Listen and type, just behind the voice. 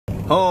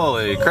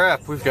Holy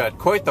crap, we've got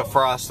quite the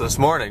frost this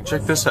morning.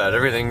 Check this out,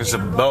 everything's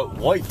about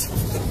white.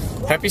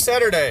 Happy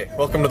Saturday!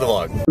 Welcome to the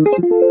vlog.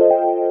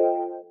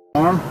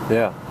 Warm?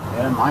 Yeah.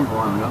 Yeah, mine's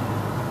warm up.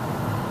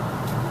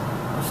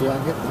 See,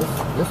 I get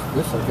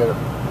this, I get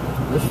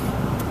this.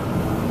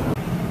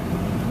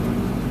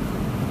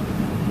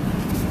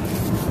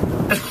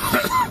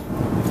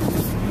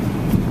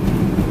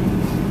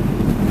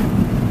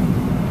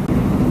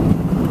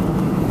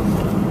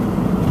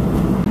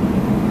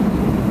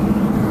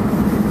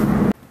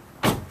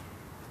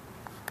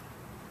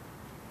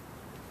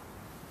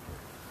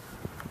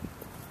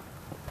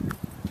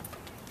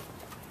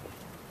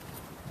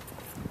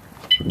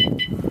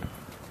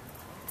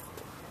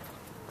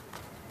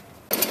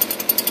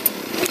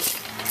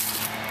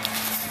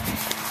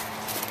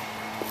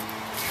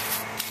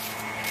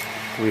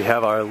 We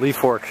have our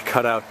leaf work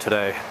cut out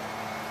today.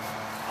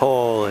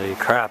 Holy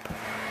crap.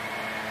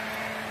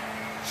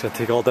 It's gonna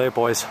take all day,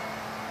 boys.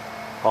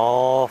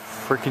 All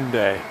freaking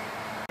day.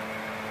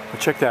 But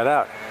check that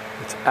out.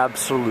 It's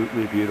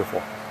absolutely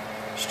beautiful.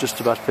 It's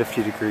just about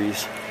 50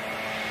 degrees.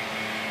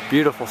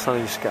 Beautiful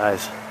sunny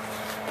skies.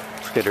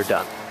 Let's get her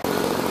done.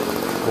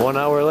 1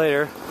 hour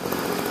later,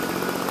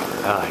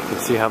 you can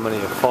see how many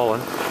have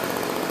fallen.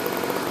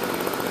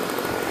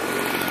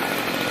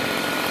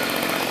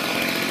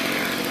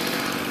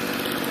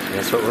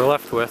 That's what we're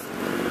left with.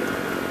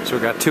 So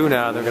we got 2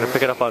 now. They're going to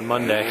pick it up on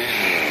Monday.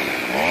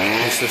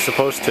 At least they're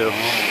supposed to.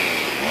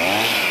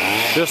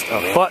 Just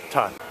a butt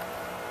ton.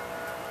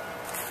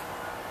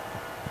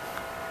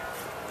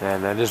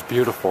 Man, that is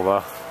beautiful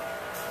though.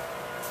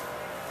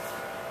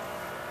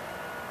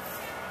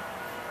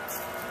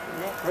 Isn't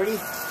that pretty?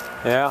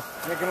 Yeah.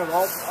 They're going to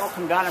all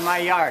come down in my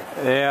yard.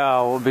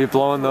 Yeah, we'll be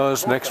blowing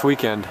those next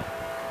weekend.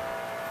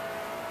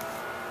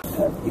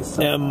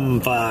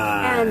 And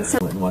so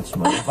Watch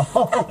my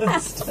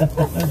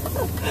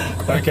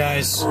Alright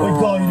guys,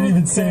 Oh, you didn't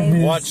even save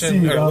me.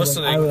 watching or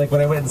listening, Like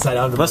when I went inside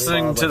out,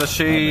 listening to the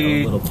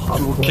Shea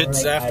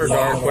Kids After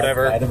Dark,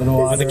 whatever.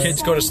 When the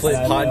kids go to sleep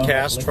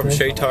podcast from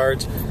Shea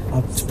Tards.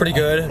 It's pretty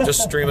good. I'm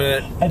just streaming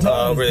it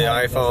over the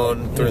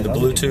iPhone through the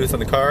Bluetooth in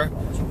the car.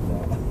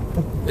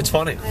 It's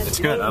funny. It's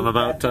good. I'm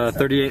about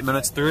 38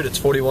 minutes through it. It's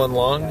 41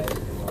 long.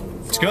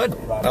 It's good.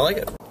 I like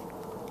it.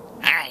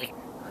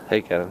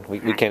 Hey Kevin,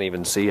 we can't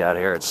even see out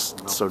here, it's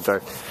so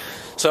dark.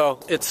 So,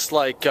 it's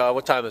like,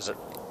 what time is it?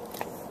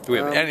 Do we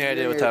have any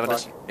idea what time it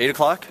is? 8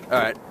 o'clock?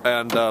 Alright,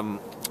 and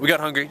we got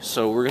hungry,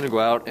 so we're gonna go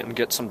out and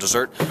get some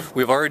dessert.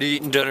 We've already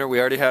eaten dinner,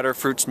 we already had our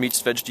fruits, meats,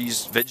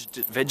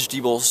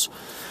 vegetables.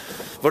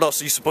 What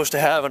else are you supposed to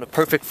have in a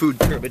perfect food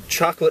pyramid?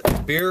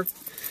 Chocolate, beer.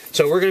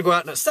 So we're gonna go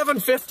out at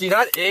 7:50,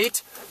 not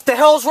 8. What the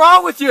hell's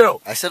wrong with you?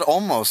 I said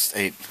almost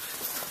 8.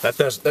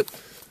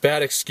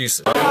 Bad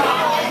excuses.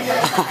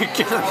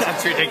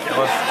 That's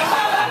ridiculous.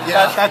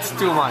 Yeah. That's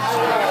too much.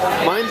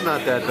 Mine's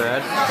not that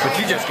bad, but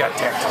you just got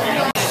decked.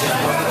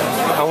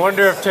 I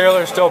wonder if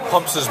Taylor still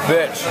pumps his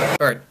bitch.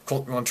 Alright,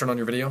 Colt, you want to turn on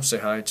your video? Say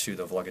hi to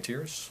the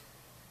Vlogateers.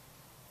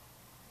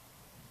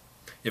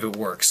 If it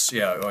works.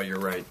 Yeah, oh, you're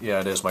right.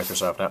 Yeah, it is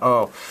Microsoft now.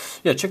 Oh,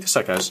 yeah, check this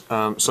out, guys.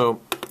 So,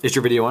 is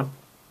your video on?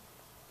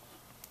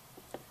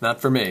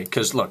 Not for me,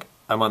 because look,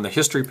 I'm on the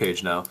history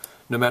page now.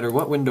 No matter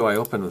what window I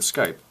open with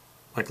Skype,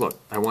 like, look,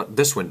 I want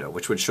this window,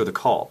 which would show the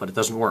call, but it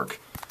doesn't work.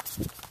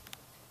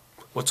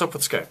 What's up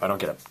with Skype? I don't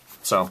get it.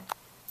 So,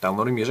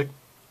 downloading music,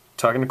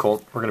 talking to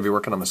Colt. We're going to be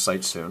working on the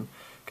site soon.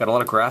 Got a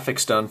lot of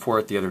graphics done for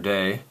it the other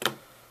day.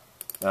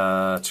 It's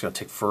going to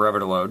take forever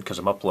to load because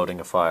I'm uploading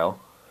a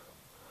file.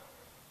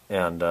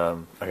 And I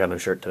got a new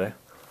shirt today.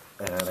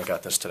 And I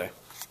got this today.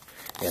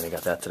 And I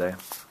got that today.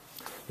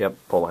 Yep,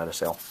 Polo had a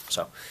sale.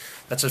 So,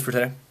 that's it for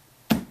today.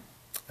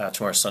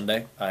 Tomorrow's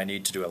Sunday. I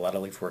need to do a lot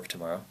of leaf work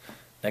tomorrow.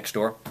 Next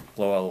door,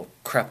 blow a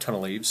crap ton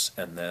of leaves,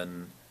 and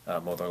then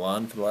mow their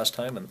lawn for the last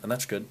time, and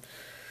that's good.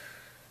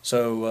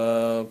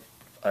 So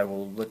I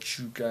will let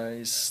you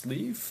guys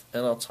leave,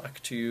 and I'll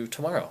talk to you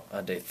tomorrow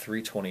on day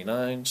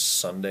 329,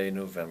 Sunday,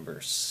 November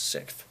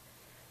 6th.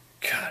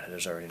 God, it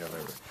is already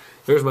November.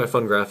 Here's my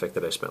fun graphic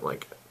that I spent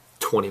like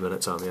 20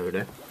 minutes on the other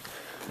day.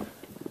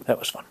 That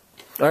was fun.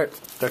 Alright,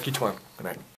 talk to you tomorrow. Good night.